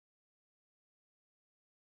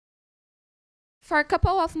For a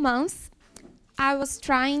couple of months, I was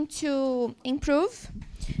trying to improve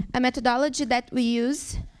a methodology that we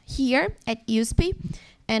use here at USP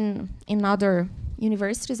and in other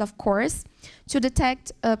universities, of course, to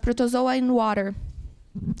detect protozoa in water.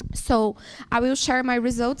 So I will share my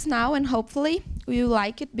results now, and hopefully you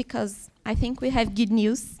like it, because I think we have good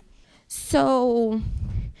news. So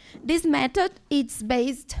this method is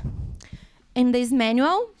based in this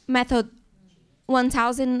manual, method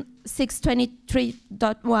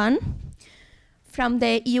 1623.1 from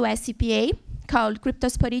the US EPA, called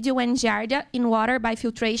Cryptosporidium and Giardia in water by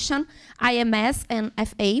filtration, IMS and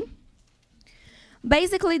FA.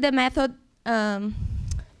 Basically, the method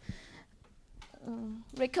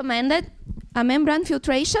recommended a membrane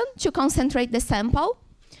filtration to concentrate the sample,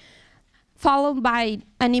 followed by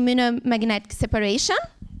an immunomagnetic separation,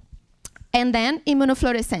 and then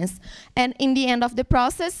immunofluorescence. And in the end of the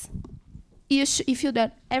process, if you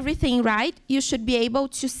did everything right, you should be able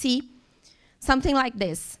to see something like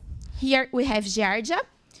this. Here we have Giardia,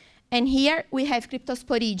 and here we have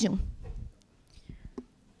Cryptosporidium.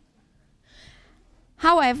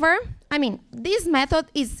 However, I mean, this method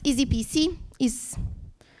is easy peasy. It's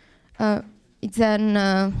a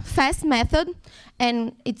fast method,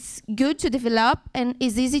 and it's good to develop, and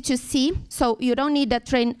is easy to see. So you don't need a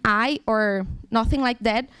trained eye or nothing like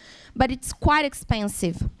that, but it's quite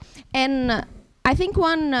expensive. And I think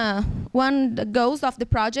one the goals of the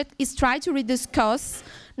project is try to reduce costs,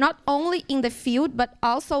 not only in the field, but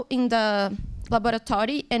also in the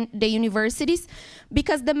laboratory and the universities,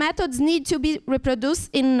 because the methods need to be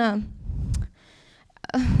reproduced in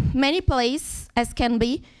many places as can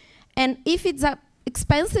be. And if it's an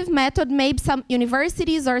expensive method, maybe some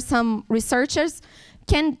universities or some researchers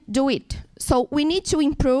can do it. So we need to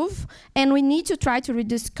improve, and we need to try to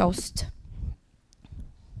reduce cost.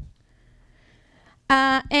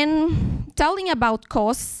 And telling about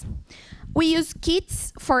costs, we use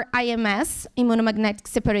kits for IMS, immunomagnetic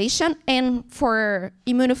separation, and for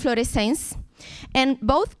immunofluorescence. And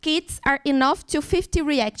both kits are enough to 50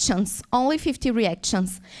 reactions, only 50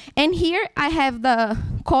 reactions. And here I have the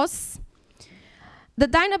costs. The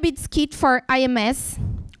Dynabeads kit for IMS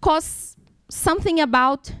costs something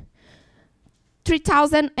about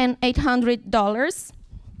 $3,800.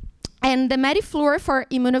 And the Medifluor for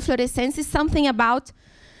immunofluorescence is something about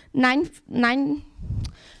almost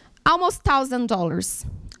 $1,000.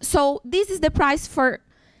 So this is the price for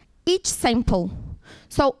each sample.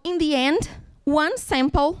 So in the end, one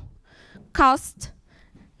sample cost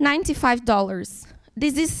 $95.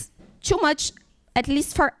 This is too much, at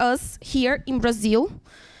least for us here in Brazil,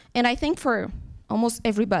 and I think for almost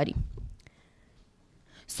everybody.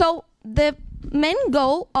 So the main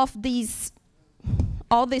goal of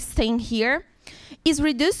all this thing here is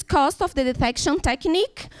reduce cost of the detection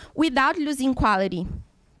technique without losing quality.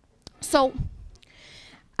 So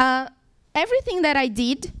everything that I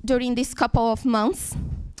did during this couple of months,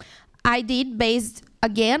 I did based,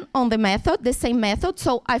 again, on the method, the same method.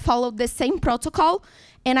 So I followed the same protocol,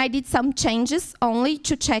 and I did some changes only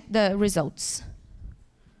to check the results.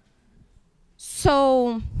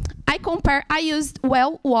 So I used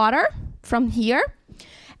well water from here,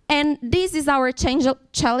 and this is our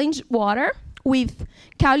challenge water with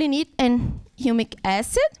kaolinite and humic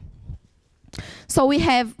acid. So we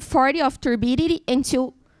have 40 of turbidity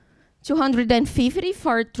until 250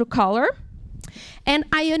 for true color. And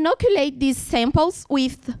I inoculate these samples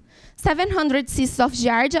with 700 cysts of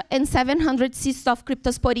Giardia and 700 cysts of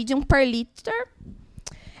Cryptosporidium per liter.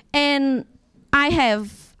 And I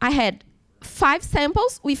had 5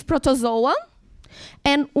 samples with Protozoa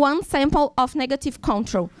and 1 sample of negative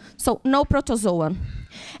control, so no Protozoa.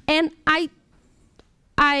 And I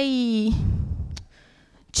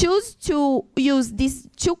choose to use these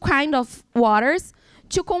 2 kinds of waters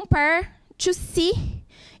to compare, to see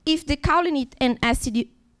if the kaolinite and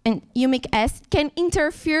humic acid can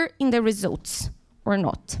interfere in the results or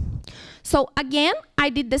not. So again, I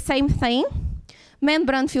did the same thing,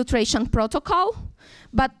 membrane filtration protocol,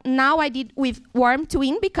 but now I did with warm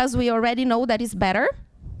twin, because we already know that is better.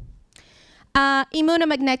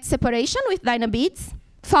 Immunomagnetic separation with Dynabeads,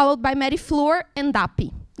 followed by Medifluor and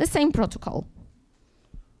DAPI, the same protocol.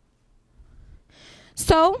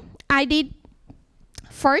 So I did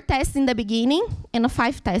 4 tests in the beginning and a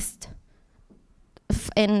 5 test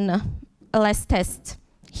and a last test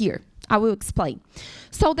here. I will explain.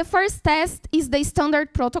 So the first test is the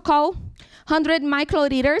standard protocol, 100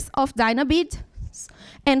 microliters of Dynabead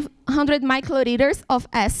and 100 microliters of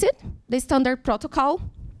acid, the standard protocol.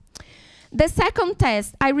 The second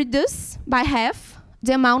test, I reduce by half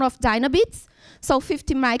the amount of Dynabeads, so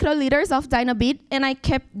 50 microliters of Dynabead, and I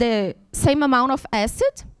kept the same amount of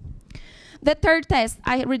acid. The third test,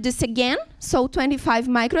 I reduce again, so 25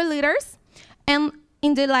 microliters. And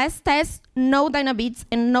in the last test, no dynabeads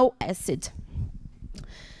and no acid.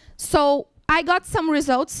 So I got some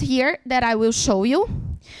results here that I will show you.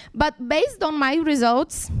 But based on my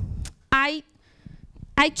results, I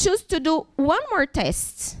choose to do one more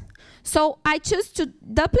test. So I choose to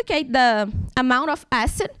duplicate the amount of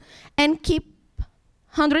acid and keep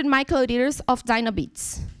 100 microliters of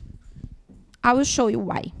dynabeads. I will show you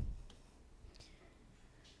why.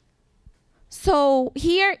 So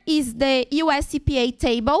here is the US EPA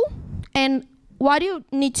table. And what you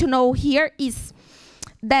need to know here is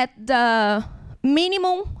that the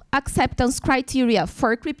minimum acceptance criteria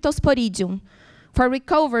for Cryptosporidium, for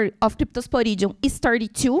recovery of Cryptosporidium, is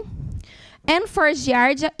 32. And for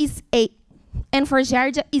Giardia is 8. And for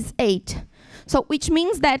Giardia is 8. So which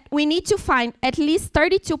means that we need to find at least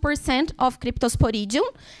 32% of Cryptosporidium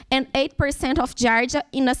and 8% of Giardia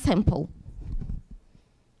in a sample.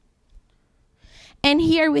 And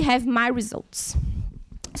here we have my results.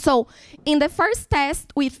 So in the first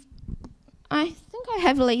test with, I think I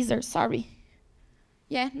have laser, sorry.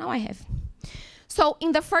 Yeah, now I have. So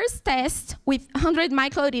in the first test with 100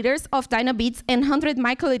 microliters of dynabeads and 100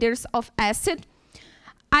 microliters of acid,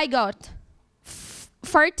 I got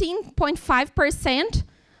 13.5%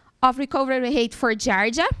 of recovery rate for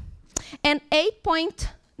Giardia and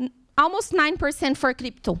almost 9% for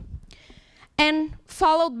Crypto. And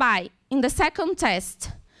followed by, in the second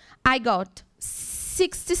test, I got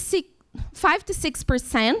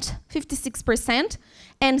 56%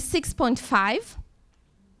 and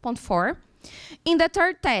 6.4. In the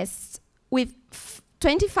third test, with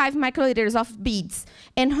 25 microliters of beads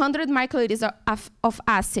and 100 microliters of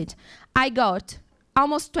acid, I got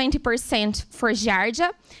almost 20% for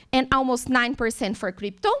Giardia and almost 9% for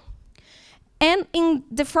Crypto. And in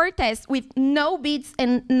the fourth test, with no beads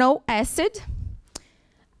and no acid,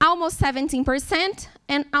 almost 17%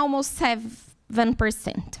 and almost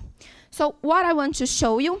 7%. So what I want to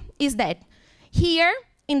show you is that here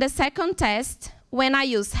in the second test, when I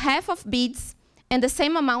use half of beads and the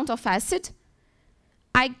same amount of acid,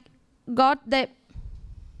 I got the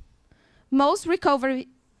most recovery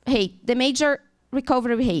rate, the major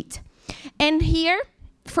recovery rate. And here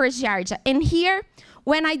for Giardia. And here,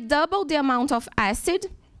 when I double the amount of acid,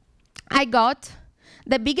 I got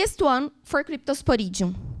the biggest one for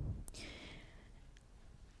Cryptosporidium.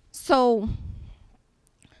 So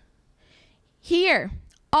here,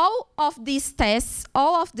 all of these tests,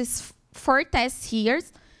 all of these 4 tests here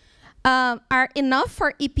are enough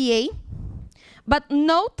for EPA, but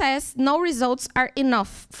no tests, no results are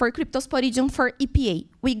enough for Cryptosporidium for EPA.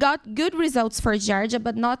 We got good results for Giardia,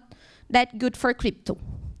 but not that good for Crypto.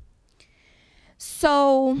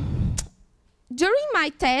 So during my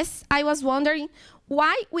tests, I was wondering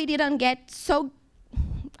why we didn't get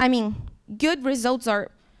good results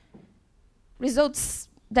or results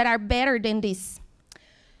that are better than this.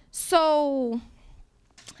 So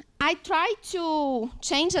I tried to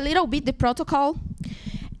change a little bit the protocol,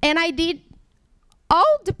 and I did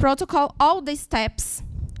all the protocol, all the steps,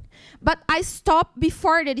 but I stopped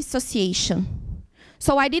before the dissociation.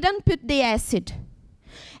 So I didn't put the acid.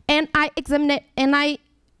 And I examined it, and I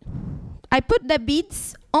put the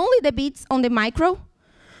beads, only the beads on the micro,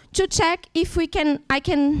 to check if I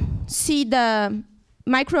can see the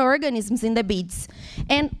microorganisms in the beads.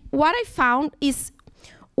 And what I found is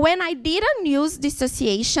when I didn't use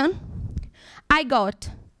dissociation, I got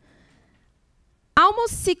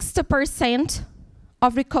almost 60%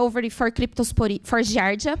 of recovery for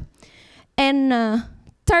Giardia, and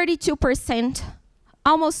 32%,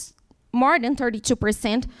 almost more than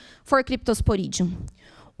 32% for Cryptosporidium,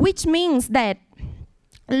 which means that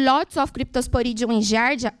lots of Cryptosporidium in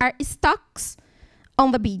Giardia are stocks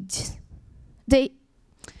on the beads.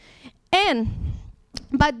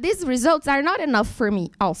 But these results are not enough for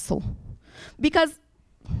me also, because,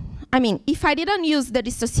 if I didn't use the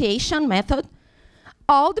dissociation method,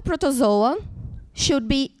 all the Protozoa should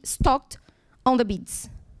be stocked on the beads,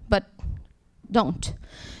 but don't.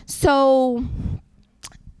 So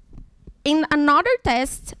in another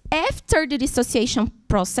test, after the dissociation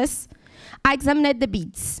process, I examined the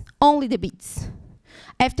beads, only the beads,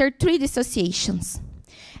 after 3 dissociations.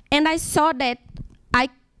 And I saw that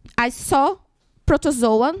I saw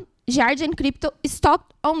Protozoa, Giardia, and Crypto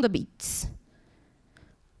stocked on the beads.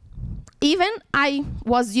 Even I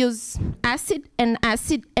was used acid and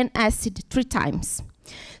acid and acid 3 times.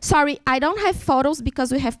 Sorry, I don't have photos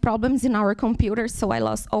because we have problems in our computer, so I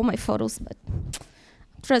lost all my photos, but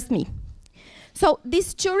trust me. So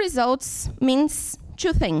these 2 results means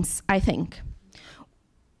 2 things, I think.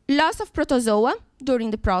 loss of protozoa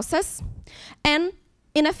during the process, and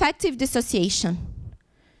ineffective dissociation.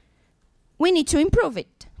 We need to improve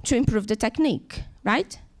it, to improve the technique,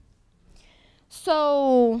 right?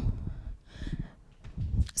 So,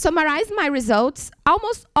 summarize my results.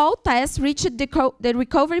 Almost all tests reached the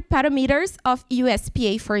recovery parameters of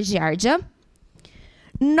USPA for Giardia.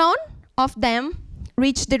 None of them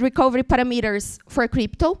reached the recovery parameters for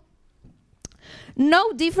crypto.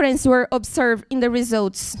 No difference were observed in the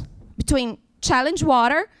results between challenge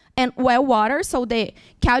water and well water, so the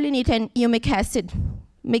kaolinite and humic acid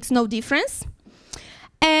makes no difference.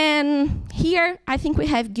 And here, I think we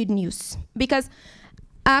have good news, because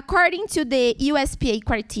according to the USPA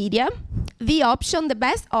criteria, the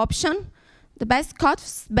best option, the best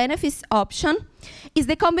cost-benefits option is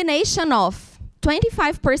the combination of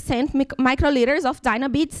 25% microliters of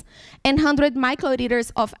Dynabeads and 100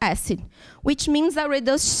 microliters of acid, which means a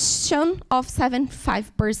reduction of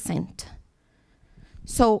 75%.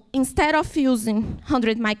 So instead of using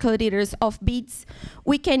 100 microliters of beads,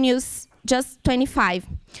 we can use just 25.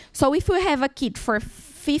 So if we have a kit for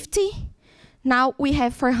 50, now we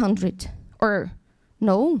have 400, or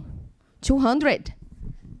no, 200.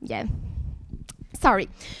 Yeah, sorry.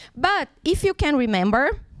 But if you can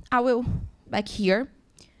remember, I will back here.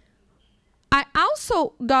 I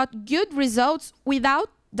also got good results without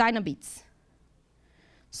Dynabeads.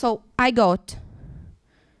 So I got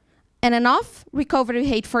an enough recovery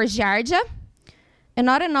rate for Giardia, and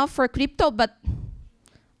not enough for crypto, but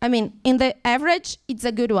I mean, in the average, it's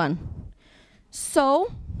a good one.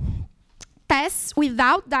 So tests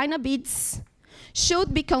without Dynabeads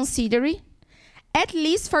should be considered, at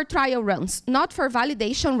least for trial runs, not for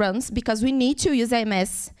validation runs, because we need to use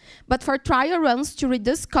AMS. But for trial runs to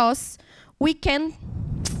reduce costs, we can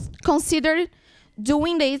consider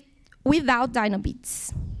doing it without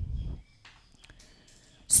Dynabeads.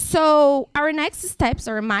 So our next steps,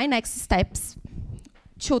 or my next steps,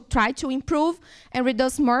 to try to improve and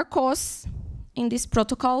reduce more costs in this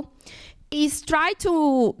protocol, is try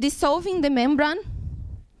to dissolving the membrane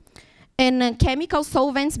and chemical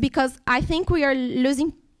solvents, because I think we are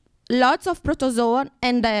losing lots of protozoa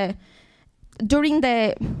and during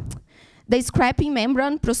the scrapping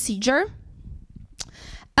membrane procedure.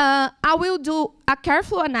 I will do a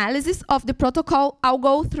careful analysis of the protocol. I'll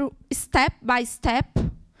go through step by step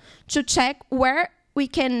to check where we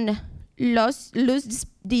can lose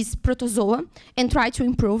this protozoa and try to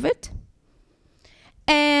improve it.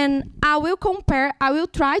 And I will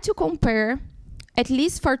try to compare, at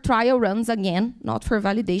least for trial runs again, not for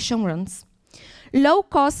validation runs,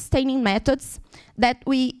 low-cost staining methods that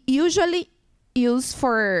we usually use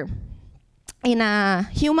in a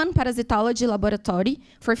human parasitology laboratory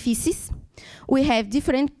for feces. We have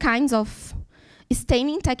different kinds of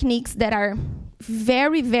staining techniques that are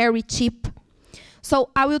very, very cheap. So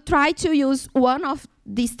I will try to use one of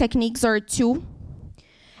these techniques or two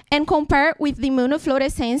and compare with the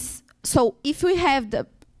immunofluorescence. So if we have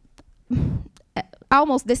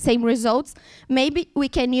almost the same results, maybe we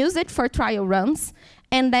can use it for trial runs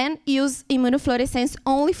and then use immunofluorescence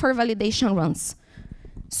only for validation runs.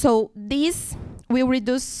 So this will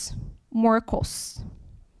reduce more costs.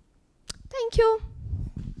 Thank you.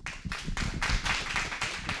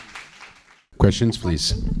 Questions,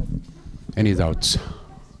 please. Any doubts?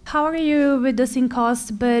 How are you reducing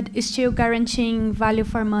costs but still guaranteeing value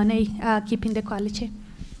for money, keeping the quality?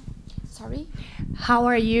 Sorry? How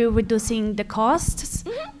are you reducing the costs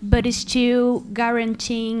but still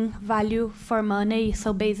guaranteeing value for money,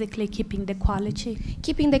 so basically keeping the quality?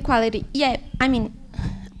 Keeping the quality, yeah. I mean,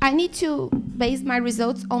 I need to base my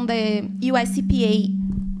results on the USCPA.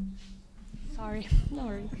 Sorry. No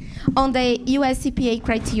worry. On the USCPA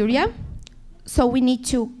criteria. So we need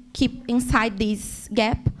to keep inside this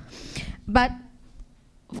gap. But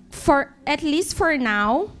at least for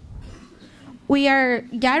now, we are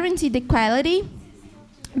guaranteed the quality,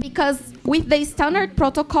 because with the standard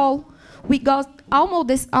protocol, we got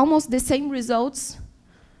almost the same results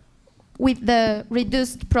with the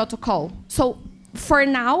reduced protocol. So for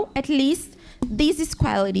now, at least, this is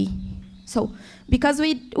quality. So because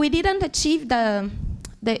we didn't achieve the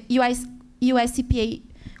USCPA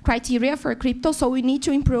criteria for crypto, so we need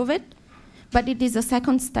to improve it, but it is a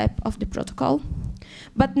second step of the protocol.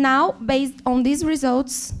 But now, based on these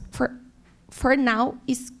results, for now,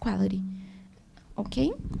 is quality.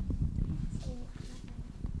 Okay?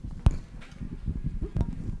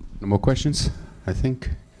 No more questions, I think?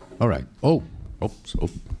 All right. Oh, oops. Oh.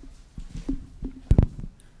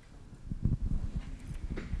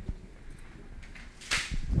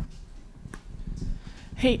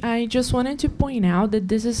 Hey, I just wanted to point out that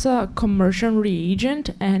this is a commercial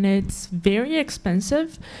reagent and it's very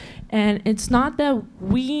expensive. And it's not that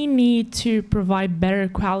we need to provide better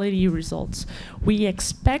quality results. We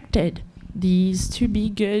expected these to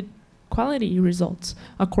be good quality results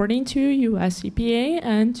according to US EPA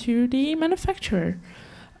and to the manufacturer.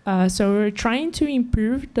 So we're trying to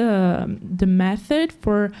improve the method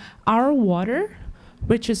for our water,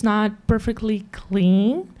 which is not perfectly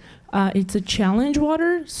clean. It's a challenge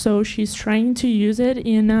water, so she's trying to use it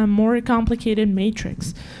in a more complicated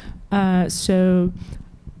matrix. So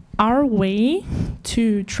our way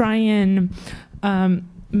to try and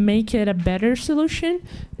make it a better solution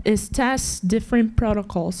is test different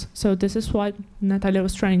protocols. So this is what Natália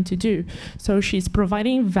was trying to do. So she's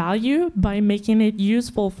providing value by making it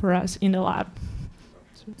useful for us in the lab.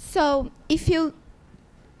 So if you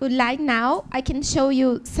would like now, I can show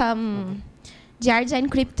you some Giardia and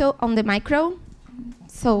crypto on the micro.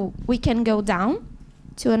 So we can go down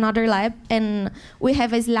to another lab, and we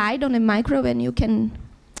have a slide on the micro, and you can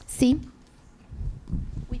see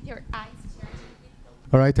with your eyes.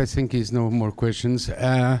 All right, I think there's no more questions.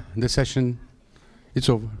 The session, it's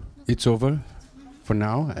over. It's over for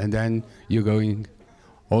now, and then you're going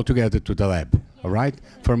all together to the lab. All right?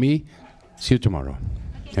 For me, see you tomorrow.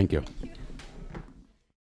 Thank you.